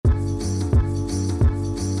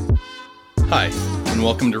Hi, and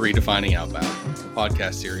welcome to Redefining Outbound, a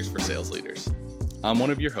podcast series for sales leaders. I'm one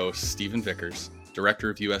of your hosts, Stephen Vickers, Director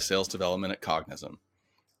of U.S. Sales Development at Cognism.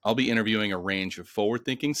 I'll be interviewing a range of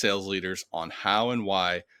forward-thinking sales leaders on how and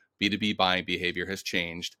why B2B buying behavior has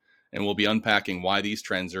changed, and we'll be unpacking why these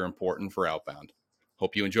trends are important for outbound.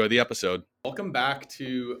 Hope you enjoy the episode. Welcome back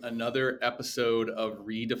to another episode of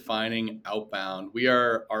Redefining Outbound. We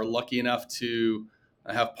are lucky enough to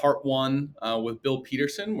have part one with Bill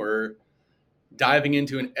Petersen. We're diving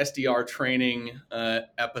into an SDR training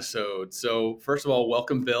episode. So first of all,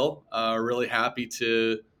 welcome, Bill. Really happy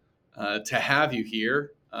to have you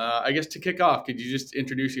here. I guess to kick off, could you just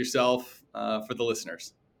introduce yourself for the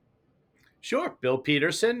listeners? Sure. Bill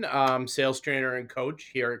Petersen, sales trainer and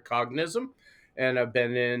coach here at Cognism, and I've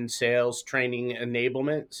been in sales training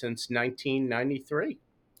enablement since 1993.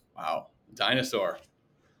 Wow, dinosaur.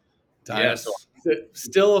 Yes.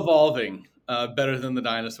 Still evolving, better than the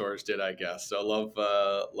dinosaurs did, I guess. So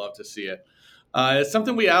love to see it. It's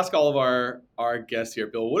something we ask all of our guests here,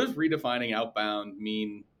 Bill. What does redefining outbound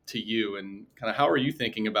mean to you, and kind of how are you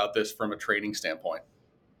thinking about this from a training standpoint?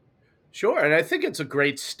 Sure. And I think it's a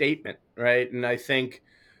great statement, right? And I think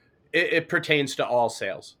it pertains to all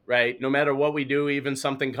sales, right? No matter what we do, even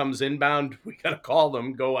something comes inbound, we got to call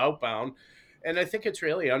them, go outbound. And I think it's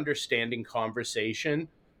really understanding conversation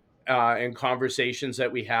and conversations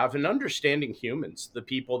that we have and understanding humans, the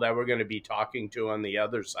people that we're going to be talking to on the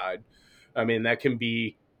other side. I mean, that can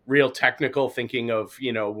be real technical, thinking of,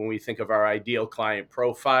 when we think of our ideal client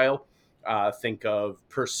profile, think of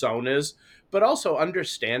personas, but also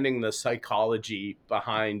understanding the psychology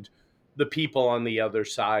behind the people on the other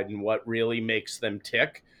side and what really makes them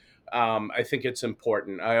tick. I think it's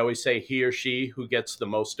important. I always say he or she who gets the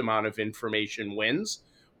most amount of information wins.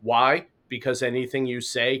 Why? Because anything you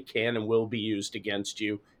say can and will be used against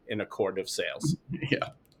you in a court of sales. Yeah,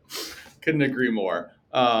 couldn't agree more.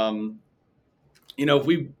 If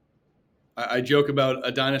I joke about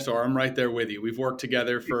a dinosaur. I'm right there with you. We've worked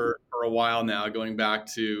together for a while now, going back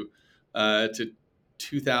to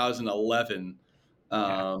 2011. Yeah.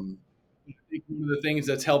 I think one of the things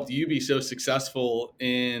that's helped you be so successful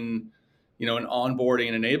in, an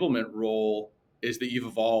onboarding and enablement role is that you've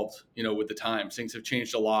evolved, with the times. Things have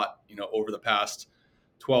changed a lot, over the past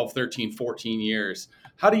 12, 13, 14 years.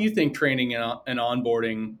 How do you think training and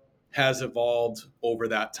onboarding has evolved over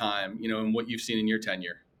that time, and what you've seen in your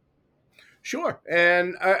tenure? Sure.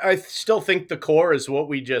 And I still think the core is what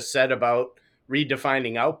we just said about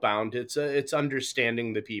redefining outbound. It's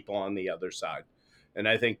understanding the people on the other side. And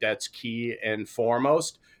I think that's key and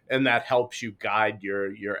foremost. And that helps you guide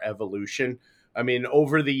your evolution. I mean,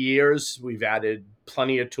 over the years, we've added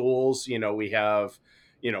plenty of tools. We have,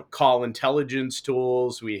 call intelligence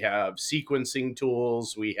tools, we have sequencing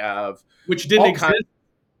tools, we have Which didn't all kinds.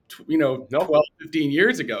 exist, No. 12, 15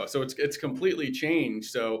 years ago. So it's completely changed.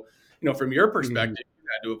 So, from your Mhm. perspective, you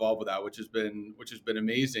had to evolve with that, which has been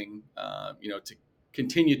amazing. To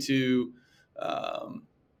continue to,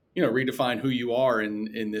 redefine who you are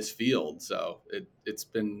in this field. So it's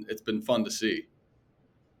been fun to see.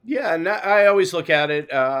 Yeah, and I always look at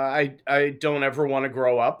it. I don't ever want to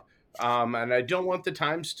grow up, and I don't want the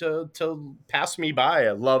times to pass me by.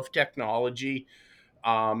 I love technology,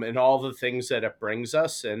 and all the things that it brings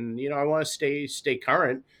us, and I want to stay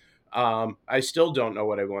current. I still don't know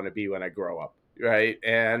what I want to be when I grow up, right?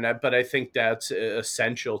 And but I think that's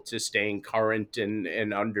essential to staying current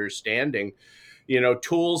and understanding.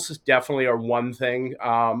 Tools definitely are one thing,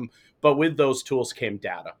 but with those tools came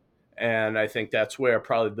data. And I think that's where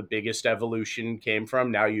probably the biggest evolution came from.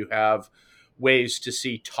 Now you have ways to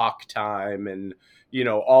see talk time and,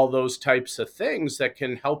 all those types of things that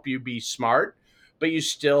can help you be smart, but you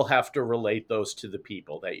still have to relate those to the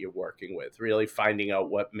people that you're working with, really finding out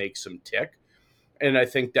what makes them tick. And I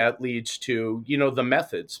think that leads to, the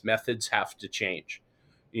methods. Methods have to change.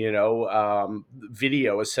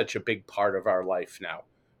 Video is such a big part of our life now,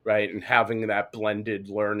 right? And having that blended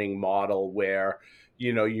learning model where,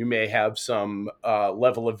 you may have some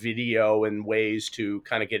level of video and ways to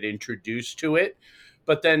kind of get introduced to it,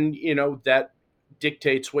 but then, that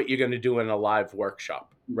dictates what you're going to do in a live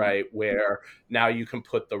workshop, Mhm. right? Where now you can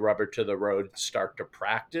put the rubber to the road, start to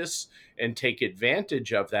practice and take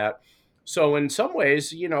advantage of that. So in some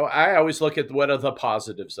ways, I always look at what are the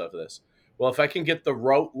positives of this. Well, if I can get the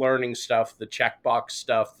rote learning stuff, the checkbox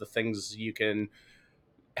stuff, the things you can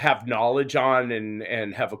have knowledge on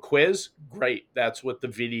and have a quiz, great. That's what the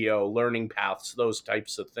video learning paths, those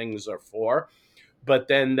types of things are for. But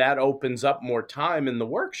then that opens up more time in the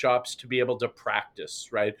workshops to be able to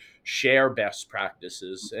practice, right? Share best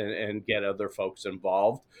practices and get other folks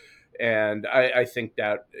involved. And I think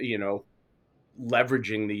that,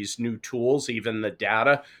 leveraging these new tools, even the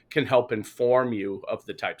data, can help inform you of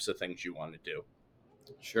the types of things you want to do.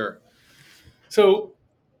 Sure. So,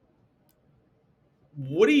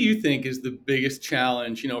 what do you think is the biggest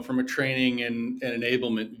challenge, from a training and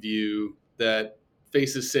enablement view that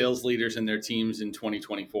faces sales leaders and their teams in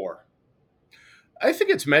 2024? I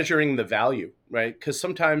think it's measuring the value, right? Because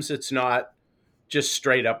sometimes it's not just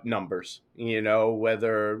straight up numbers,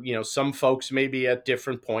 whether, some folks may be at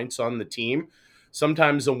different points on the team.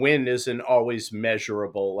 Sometimes a win isn't always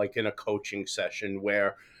measurable, like in a coaching session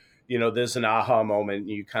where, there's an aha moment,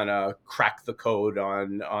 you kind of crack the code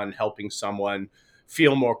on helping someone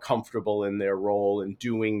feel more comfortable in their role and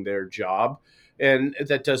doing their job. And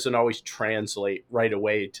that doesn't always translate right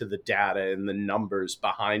away to the data and the numbers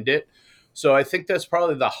behind it. So I think that's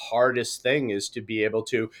probably the hardest thing, is to be able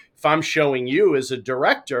to, if I'm showing you as a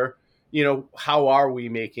director, how are we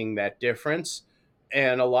making that difference?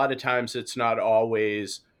 And a lot of times it's not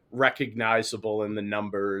always recognizable in the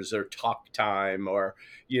numbers or talk time or,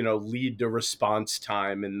 lead to response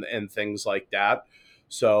time and things like that.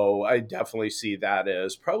 So I definitely see that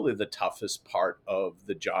as probably the toughest part of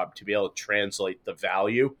the job, to be able to translate the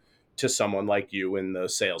value to someone like you in the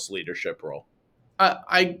sales leadership role.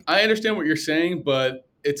 I understand what you're saying, but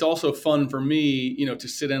it's also fun for me, to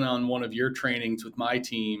sit in on one of your trainings with my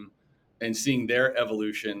team and seeing their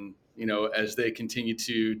evolution, as they continue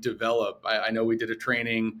to develop. I know we did a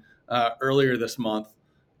training earlier this month,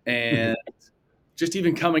 and just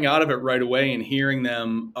even coming out of it right away and hearing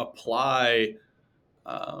them apply,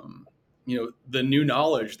 the new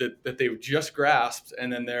knowledge that they've just grasped,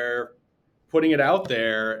 and then they're putting it out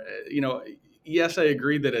there. Yes, I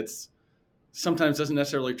agree that it's sometimes doesn't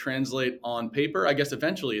necessarily translate on paper. I guess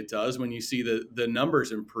eventually it does when you see the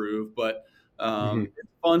numbers improve. But Mhm.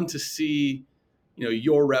 it's fun to see,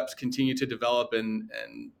 your reps continue to develop and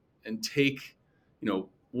take,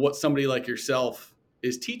 what somebody like yourself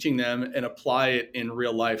is teaching them and apply it in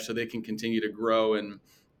real life, so they can continue to grow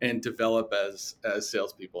and develop as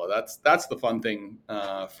salespeople. That's the fun thing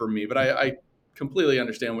for me. But I completely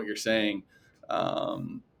understand what you're saying.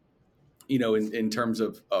 Um, in terms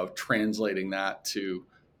of translating that to,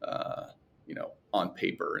 on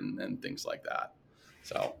paper and things like that.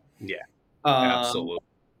 So, Yeah, um, absolutely.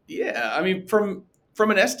 yeah, I mean, from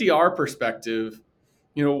an SDR perspective,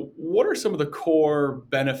 what are some of the core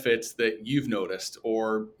benefits that you've noticed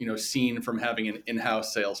or, seen from having an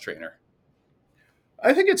in-house sales trainer?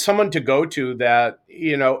 I think it's someone to go to that,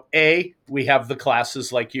 we have the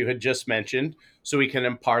classes like you had just mentioned, so we can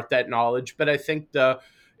impart that knowledge. But I think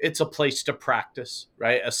it's a place to practice,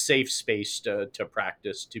 right? A safe space to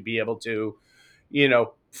practice, to be able to,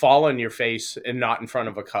 fall on your face and not in front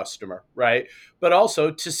of a customer, right? But also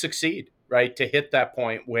to succeed, right? To hit that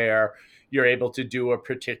point where you're able to do a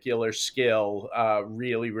particular skill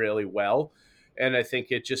really, really well. And I think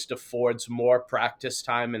it just affords more practice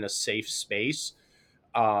time in a safe space,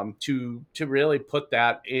 to really put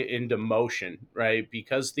that into motion, right?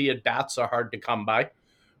 Because the at bats are hard to come by,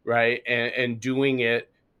 right? And doing it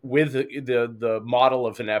with the model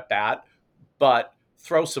of an at bat, but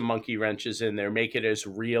throw some monkey wrenches in there, make it as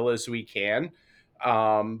real as we can.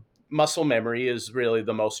 Muscle memory is really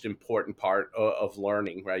the most important part of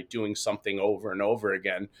learning, right? Doing something over and over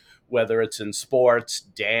again, whether it's in sports,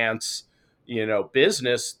 dance,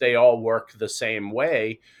 business, they all work the same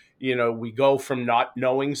way. We go from not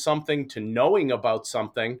knowing something to knowing about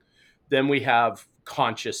something, then we have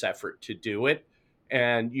conscious effort to do it.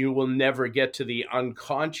 And you will never get to the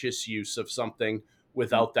unconscious use of something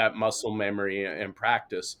without that muscle memory and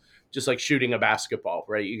practice. Just like shooting a basketball,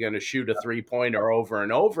 right? You're going to shoot a 3-pointer over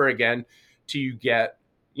and over again till you get,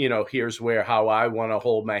 here's where how I want to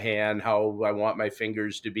hold my hand, how I want my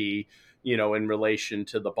fingers to be, in relation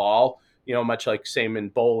to the ball. Much like same in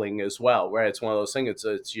bowling as well, right? It's one of those things.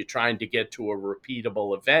 It's you're trying to get to a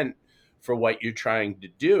repeatable event for what you're trying to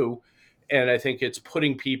do. And I think it's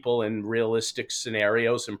putting people in realistic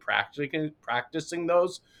scenarios and practicing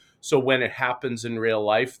those, so when it happens in real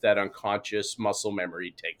life, that unconscious muscle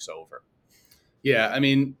memory takes over. Yeah, I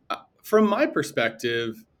mean, from my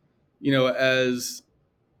perspective, as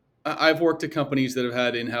I've worked at companies that have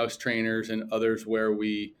had in-house trainers and others where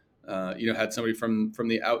we, had somebody from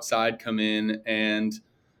the outside come in, and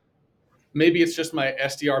maybe it's just my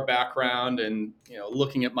SDR background and,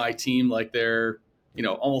 looking at my team like they're,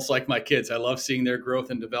 almost like my kids. I love seeing their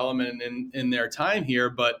growth and development in their time here.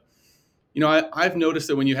 But, I've noticed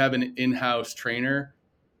that when you have an in-house trainer,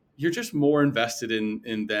 you're just more invested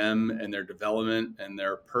in them and their development and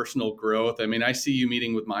their personal growth. I mean, I see you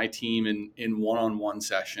meeting with my team in one-on-one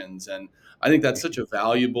sessions, and I think that's such a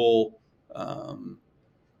valuable, um,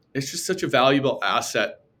 it's just such a valuable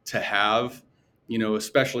asset to have,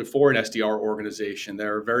 especially for an SDR organization.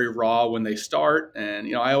 They're very raw when they start.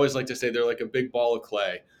 And, I always like to say they're like a big ball of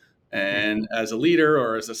clay. And as a leader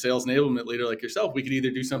or as a sales enablement leader like yourself, we could either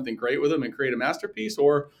do something great with them and create a masterpiece,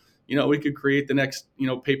 or, we could create the next,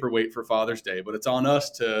 paperweight for Father's Day. But it's on us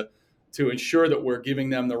to ensure that we're giving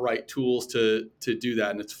them the right tools to do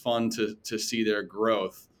that. And it's fun to see their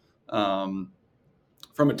growth. From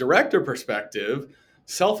a director perspective,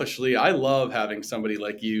 selfishly, I love having somebody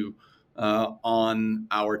like you on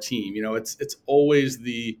our team. It's always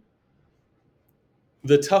the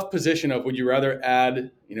tough position of, would you rather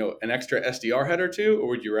add an extra SDR head or two, or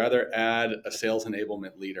would you rather add a sales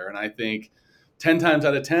enablement leader? And I think 10 times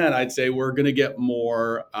out of 10, I'd say we're going to get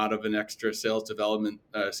more out of an extra sales development,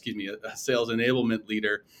 a sales enablement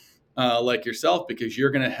leader like yourself, because you're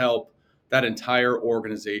going to help that entire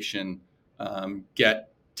organization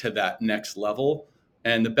get to that next level.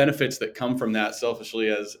 And the benefits that come from that, selfishly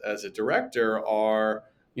as a director, are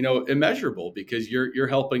immeasurable, because you're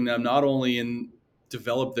helping them not only in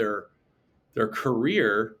develop their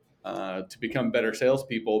career to become better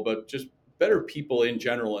salespeople, but just better people in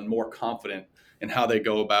general, and more confident in how they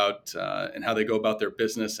go about their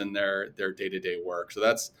business and their day-to-day work. So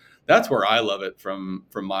that's where I love it from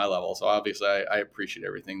my level. So obviously, I appreciate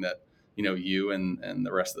everything that you and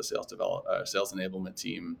the rest of the sales enablement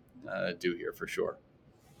team do here, for sure.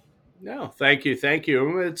 No, thank you, thank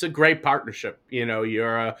you. It's a great partnership.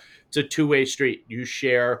 It's a two-way street. You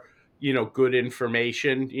share, good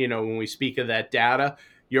information. When we speak of that data,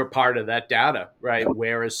 you're part of that data, right? Yep.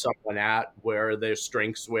 Where is someone at? Where are their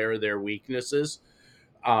strengths? Where are their weaknesses?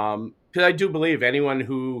 Because I do believe anyone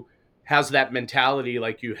who has that mentality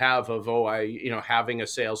like you have of, having a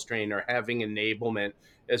sales trainer, having enablement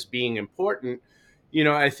as being important.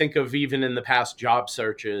 I think of, even in the past job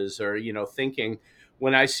searches, or thinking,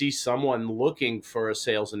 when I see someone looking for a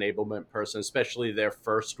sales enablement person, especially their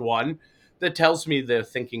first one, that tells me they're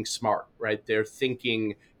thinking smart, right? They're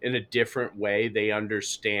thinking in a different way. They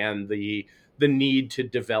understand the need to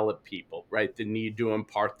develop people, right? The need to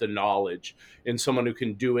impart the knowledge, in someone who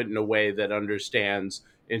can do it in a way that understands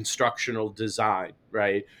instructional design,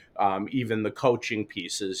 right? Even the coaching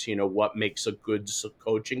pieces, what makes a good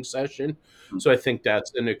coaching session. So I think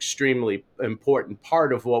that's an extremely important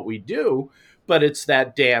part of what we do. But it's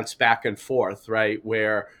that dance back and forth, right?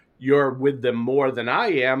 Where you're with them more than I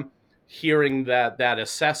am. Hearing that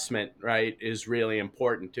assessment, right, is really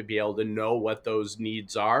important, to be able to know what those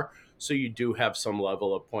needs are, so you do have some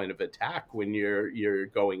level of point of attack when you're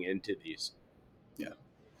going into these. Yeah,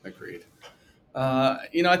 agreed.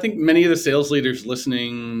 I think many of the sales leaders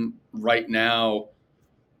listening right now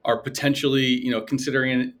are potentially,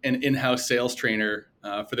 considering an in-house sales trainer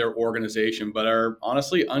for their organization, but are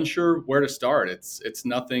honestly unsure where to start. It's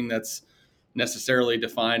nothing that's necessarily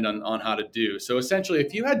defined on how to do. So essentially,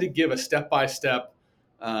 if you had to give a step-by-step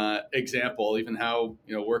example, even how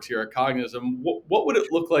it works here at Cognism, what would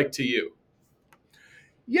it look like to you?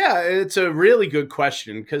 Yeah, it's a really good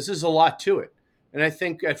question, because there's a lot to it. And I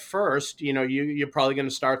think at first, you're probably going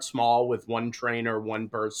to start small with one trainer, one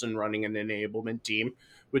person running an enablement team,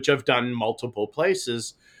 which I've done multiple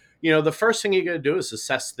places. The first thing you're going to do is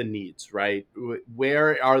assess the needs, right?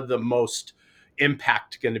 Where are the most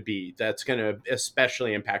impact going to be? That's going to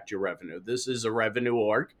especially impact your revenue. This is a revenue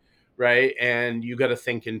org, right? And you got to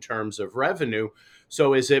think in terms of revenue.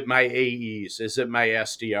 So is it my AEs? Is it my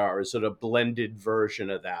SDR? Is it a blended version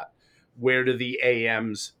of that? Where do the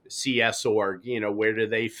AMs, CS org, where do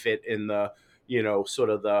they fit in the, sort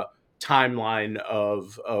of the timeline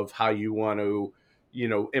of how you want to,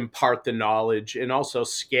 impart the knowledge, and also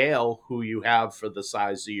scale who you have for the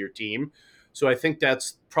size of your team. So I think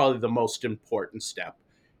that's probably the most important step.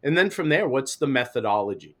 And then from there, what's the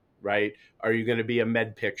methodology, right? Are you going to be a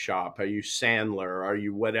med pick shop? Are you Sandler? Are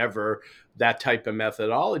you whatever, that type of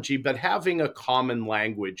methodology? But having a common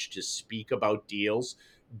language to speak about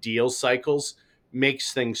deal cycles,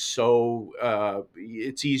 makes things so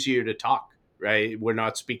it's easier to talk, right? We're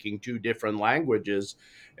not speaking two different languages.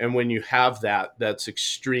 And when you have that, that's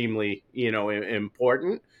extremely,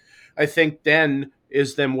 important. I think then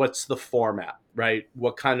what's the format, right?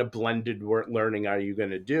 What kind of blended learning are you going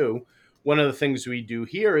to do? One of the things we do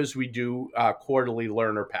here is we do quarterly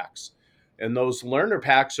learner packs. And those learner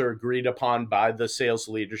packs are agreed upon by the sales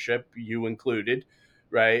leadership, you included,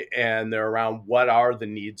 right? And they're around what are the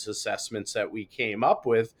needs assessments that we came up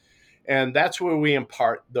with. And that's where we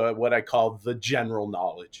impart what I call the general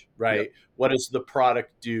knowledge, Yep. right? What does the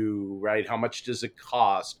product do, right? How much does it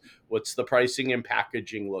cost? What's the pricing and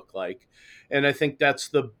packaging look like? And I think that's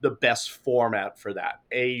the best format for that.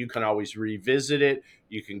 You can always revisit it,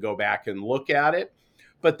 you can go back and look at it,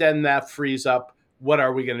 but then that frees up what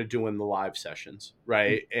are we going to do in the live sessions,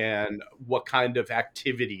 right? And what kind of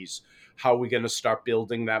activities, how are we going to start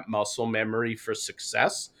building that muscle memory for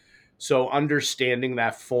success? So understanding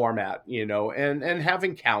that format, and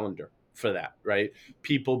having calendar for that, right?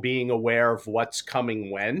 People being aware of what's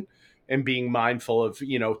coming when, and being mindful of,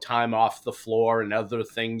 time off the floor and other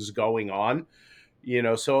things going on.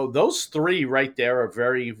 So those three right there are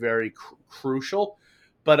very, very crucial,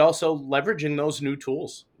 but also leveraging those new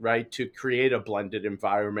tools, right, to create a blended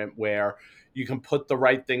environment where you can put the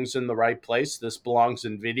right things in the right place. This belongs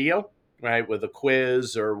in video, right, with a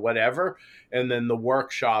quiz or whatever. And then the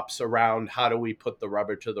workshops around how do we put the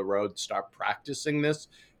rubber to the road, start practicing this,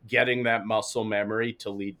 getting that muscle memory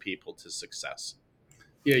to lead people to success.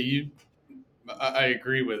 Yeah, I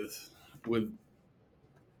agree with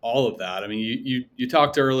all of that. I mean, you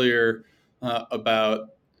talked earlier about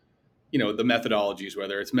the methodologies,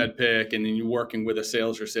 whether it's MedPick and then you're working with a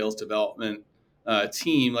sales or sales development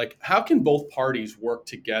team. Like, how can both parties work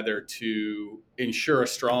together to ensure a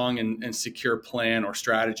strong and secure plan or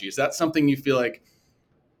strategy? Is that something you feel like?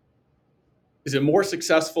 Is it more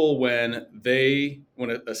successful when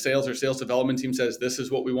a sales or sales development team says this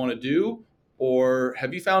is what we want to do, or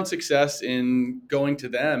have you found success in going to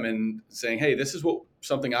them and saying, hey, this is what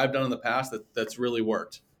something I've done in the past that's really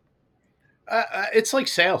worked? It's like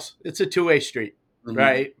sales. It's a two-way street, Mm-hmm.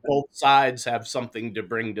 right? Both sides have something to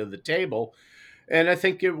bring to the table. And I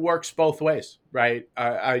think it works both ways, right?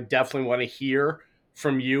 I definitely want to hear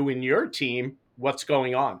from you and your team what's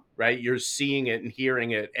going on, right? You're seeing it and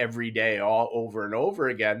hearing it every day, all over and over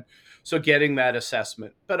again. So getting that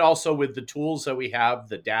assessment, but also with the tools that we have,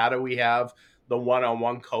 the data we have, the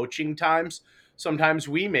one-on-one coaching times, sometimes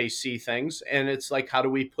we may see things and it's like, how do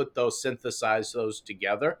we put those, synthesize those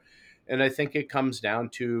together? And I think it comes down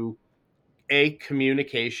to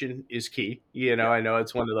communication is key. Yeah. I know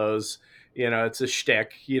it's one of those, it's a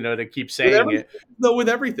shtick, to keep With saying everything, it. though, with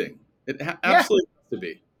everything, it Yeah, absolutely has to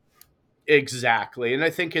be. exactly. And I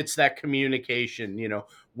think it's that communication,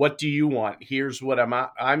 what do you want? Here's what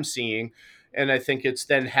I'm seeing. And I think it's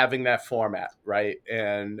then having that format, right?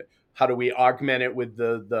 And how do we augment it with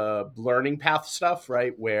the learning path stuff,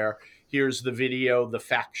 right? Where here's the video, the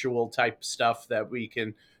factual type stuff that we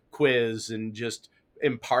can quiz and just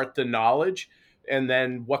impart the knowledge. And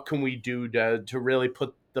then what can we do to really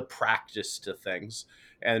put the practice to things?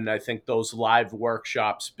 And I think those live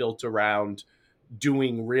workshops built around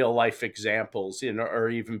doing real life examples, or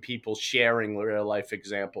even people sharing real life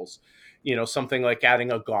examples, something like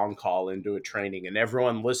adding a gong call into a training and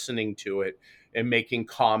everyone listening to it and making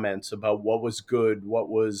comments about what was good, what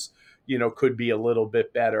was, could be a little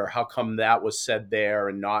bit better, how come that was said there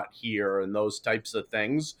and not here, and those types of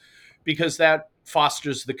things, because that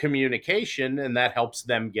fosters the communication and that helps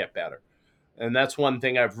them get better. And that's one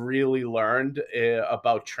thing I've really learned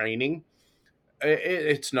about training.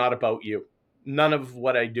 It's not about you. None of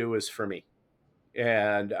what I do is for me.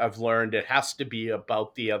 And I've learned it has to be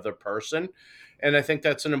about the other person. And I think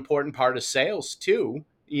that's an important part of sales too,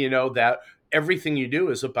 that everything you do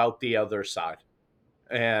is about the other side.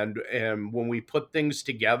 And when we put things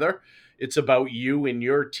together, it's about you and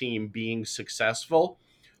your team being successful.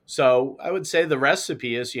 So I would say the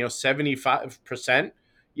recipe is, 75%,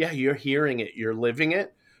 yeah, you're hearing it, you're living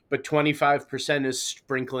it, but 25% is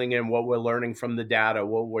sprinkling in what we're learning from the data,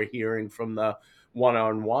 what we're hearing from the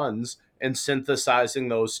one-on-ones, and synthesizing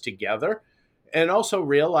those together, and also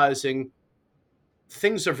realizing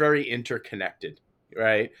things are very interconnected,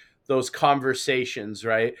 right? Those conversations,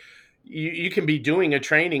 right? You can be doing a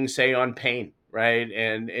training, say, on pain, right?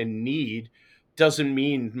 And need doesn't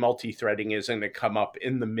mean multi-threading isn't going to come up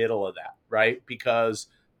in the middle of that, right? Because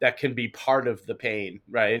that can be part of the pain,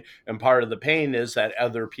 right? And part of the pain is that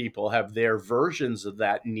other people have their versions of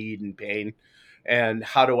that need and pain. And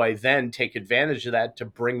how do I then take advantage of that to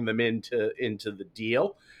bring them into the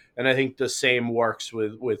deal? And I think the same works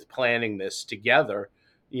with planning this together.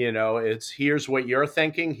 It's here's what you're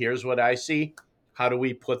thinking, here's what I see. How do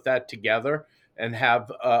we put that together and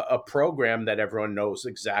have a program that everyone knows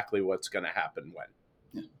exactly what's going to happen when?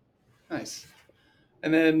 Yeah. Nice.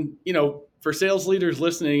 And then, for sales leaders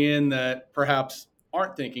listening in that perhaps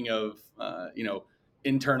aren't thinking of,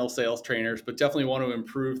 internal sales trainers, but definitely want to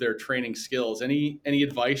improve their training skills. Any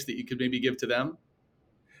advice that you could maybe give to them?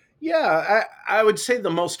 Yeah, I would say the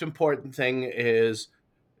most important thing is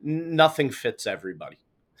nothing fits everybody,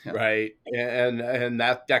 Yeah. right? And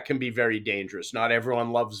that can be very dangerous. Not everyone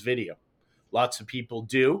loves video. Lots of people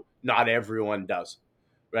do. Not everyone does.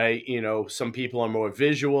 right? Some people are more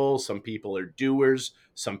visual, some people are doers,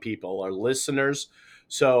 some people are listeners.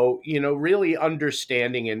 So, really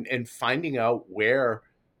understanding and finding out where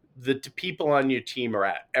the people on your team are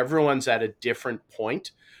at. Everyone's at a different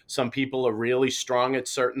point. Some people are really strong at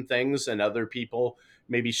certain things, and other people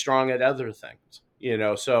may be strong at other things.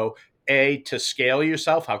 So to scale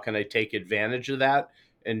yourself, how can I take advantage of that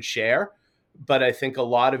and share? But I think a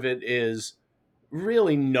lot of it is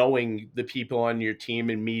really knowing the people on your team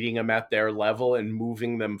and meeting them at their level and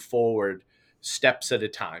moving them forward steps at a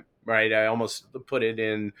time, right? I almost put it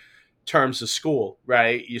in terms of school,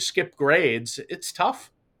 right? You skip grades, it's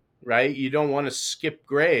tough, right? You don't want to skip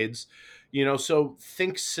grades, so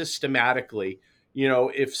think systematically.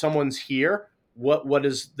 If someone's here, what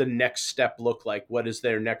does the next step look like? What does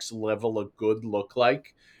their next level of good look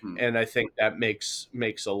like? Hmm. And I think that makes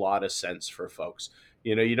a lot of sense for folks.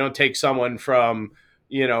 You don't take someone from,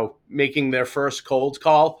 making their first cold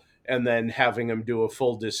call and then having them do a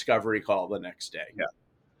full discovery call the next day.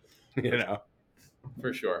 Yeah, you for know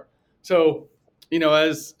for sure. So,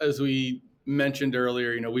 as we mentioned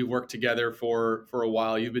earlier, we've worked together for a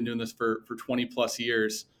while. You've been doing this for 20 plus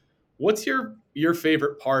years. What's your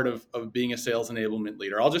favorite part of being a sales enablement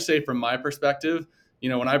leader? I'll just say from my perspective,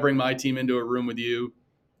 when I bring my team into a room with you,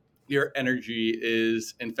 your energy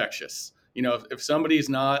is infectious. If somebody's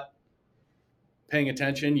not paying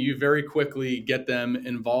attention, you very quickly get them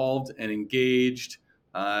involved and engaged.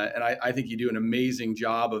 And I think you do an amazing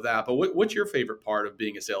job of that. But what's your favorite part of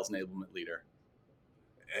being a sales enablement leader?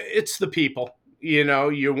 it's the people.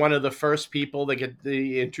 You're one of the first people that get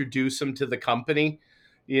to introduce them to the company.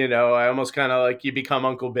 I almost kind of like you become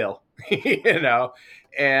Uncle Bill.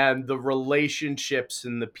 And the relationships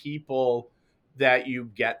and the people that you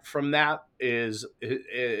get from that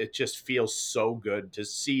it just feels so good to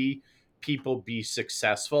see people be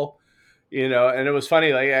successful. And it was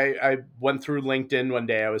funny, like I went through LinkedIn one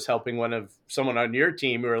day. I was helping someone on your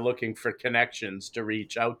team who were looking for connections to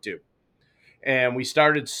reach out to, and we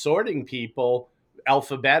started sorting people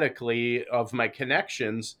alphabetically of my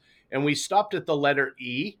connections, and we stopped at the letter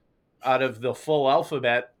E out of the full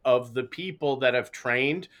alphabet of the people that have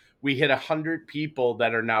trained. We hit 100 people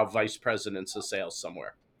that are now vice presidents of sales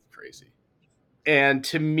somewhere. Crazy. And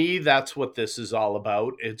to me, that's what this is all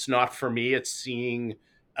about. It's not for me, it's seeing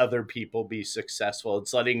other people be successful.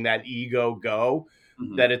 It's letting that ego go,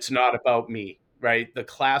 Hmm. that it's not about me, right? The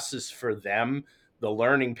class is for them, the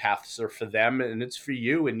learning paths are for them, and it's for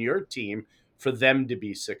you and your team for them to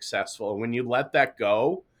be successful. And when you let that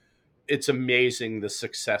go, it's amazing the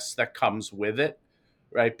success that comes with it,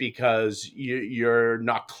 right? Because you're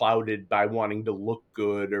not clouded by wanting to look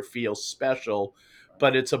good or feel special,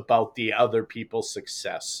 but it's about the other people's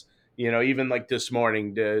success. Even like this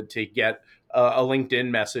morning to get a LinkedIn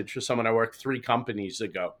message for someone I worked 3 companies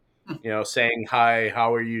ago, saying, "Hi,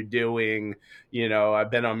 how are you doing?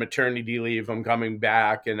 I've been on maternity leave. I'm coming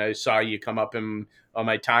back, and I saw you come up on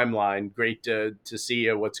my timeline. Great to see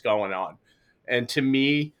you. What's going on?" And to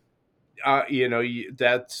me,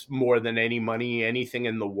 that's more than any money, anything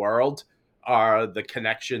in the world, are the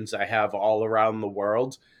connections I have all around the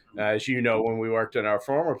world. As you know, when we worked in our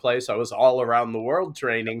former place, I was all around the world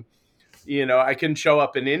training. I can show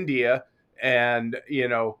up in India, and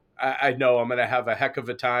I know I'm going to have a heck of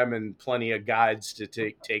a time and plenty of guides to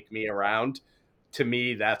take me around. To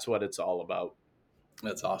me, that's what it's all about.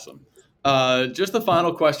 That's awesome. Just the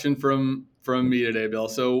final question from me today, Bill.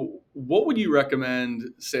 So, what would you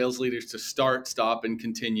recommend sales leaders to start, stop, and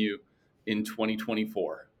continue in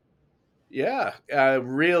 2024? Yeah,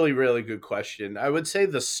 really, really good question. I would say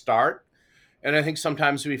the start, and I think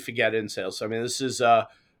sometimes we forget in sales. I mean,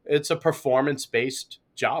 it's a performance based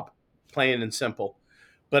job, plain and simple.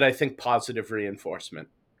 But I think positive reinforcement.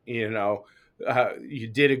 You know, you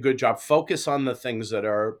did a good job. Focus on the things that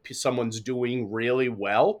are someone's doing really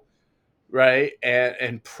well, right?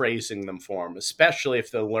 And praising them for them, especially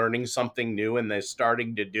if they're learning something new and they're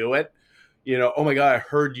starting to do it. Oh my God, I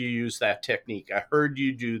heard you use that technique. I heard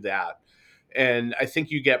you do that. And I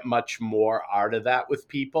think you get much more out of that with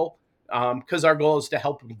people, because our goal is to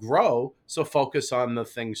help them grow. So focus on the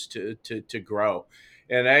things to grow.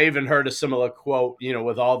 And I even heard a similar quote,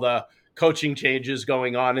 with all the coaching changes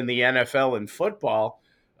going on in the NFL and football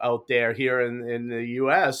out there here in the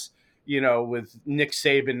US, with Nick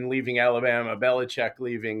Saban leaving Alabama, Belichick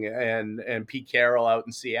leaving, and Pete Carroll out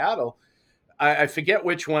in Seattle. I forget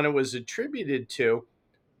which one it was attributed to,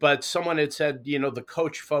 but someone had said, the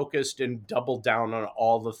coach focused and doubled down on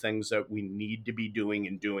all the things that we need to be doing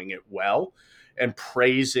and doing it well, and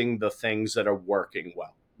praising the things that are working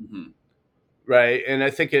well. Hmm. Right. And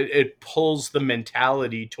I think it pulls the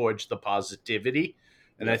mentality towards the positivity.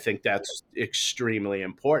 And I think that's extremely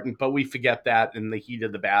important. But we forget that in the heat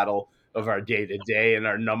of the battle of our day to day and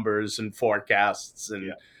our numbers and forecasts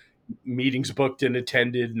and meetings booked and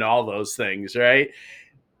attended and all those things, right?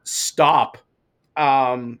 Stop.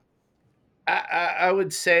 I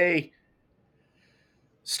would say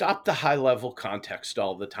stop the high level context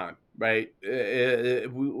all the time, right?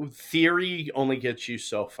 Theory only gets you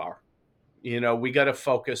so far. We got to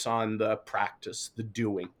focus on the practice, the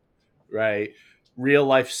doing, right? Real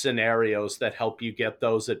life scenarios that help you get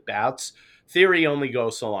those at bats. Theory only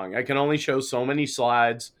goes so long. I can only show so many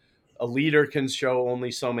slides. A leader can show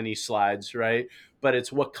only so many slides, right? But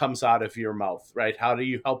it's what comes out of your mouth, right? How do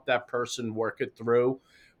you help that person work it through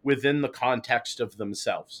within the context of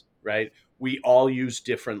themselves, right? We all use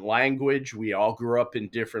different language. We all grew up in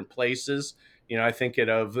different places. I think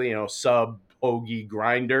of, sub, hoagie,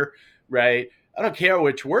 grinder, right? I don't care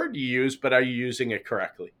which word you use, but are you using it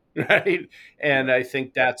correctly? Right. And I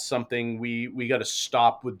think that's something we got to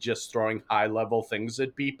stop with just throwing high level things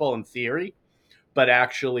at people in theory, but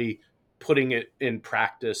actually putting it in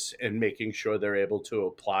practice and making sure they're able to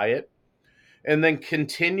apply it. And then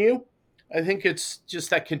continue. I think it's just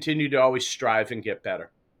that continue to always strive and get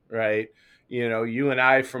better. Right. You and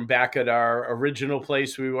I, from back at our original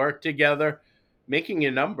place we worked together, making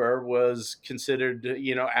a number was considered,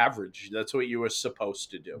 average. That's what you were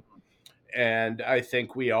supposed to do. And I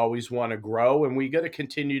think we always want to grow, and we got to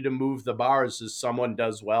continue to move the bars as someone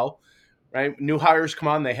does well, right? New hires come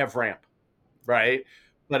on, they have ramp, right?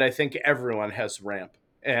 But I think everyone has ramp,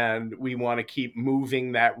 and we want to keep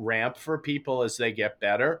moving that ramp for people as they get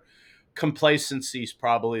better. Complacency is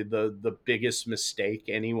probably the biggest mistake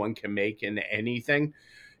anyone can make in anything.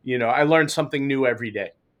 I learn something new every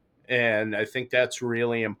day, and I think that's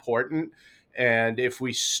really important. And if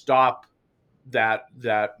we stop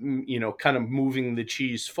kind of moving the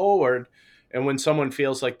cheese forward, and when someone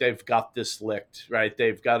feels like they've got this licked, right,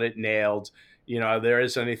 they've got it nailed, there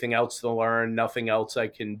is anything else to learn, nothing else I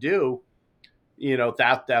can do,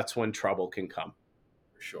 that's when trouble can come.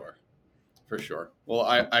 For sure. For sure. Well,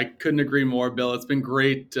 I couldn't agree more, Bill. It's been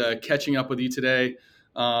great catching up with you today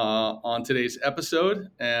on today's episode,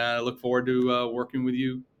 and I look forward to working with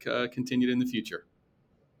you continued in the future.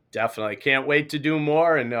 Definitely can't wait to do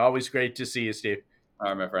more, and always great to see you, Steve. All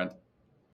right, my friend.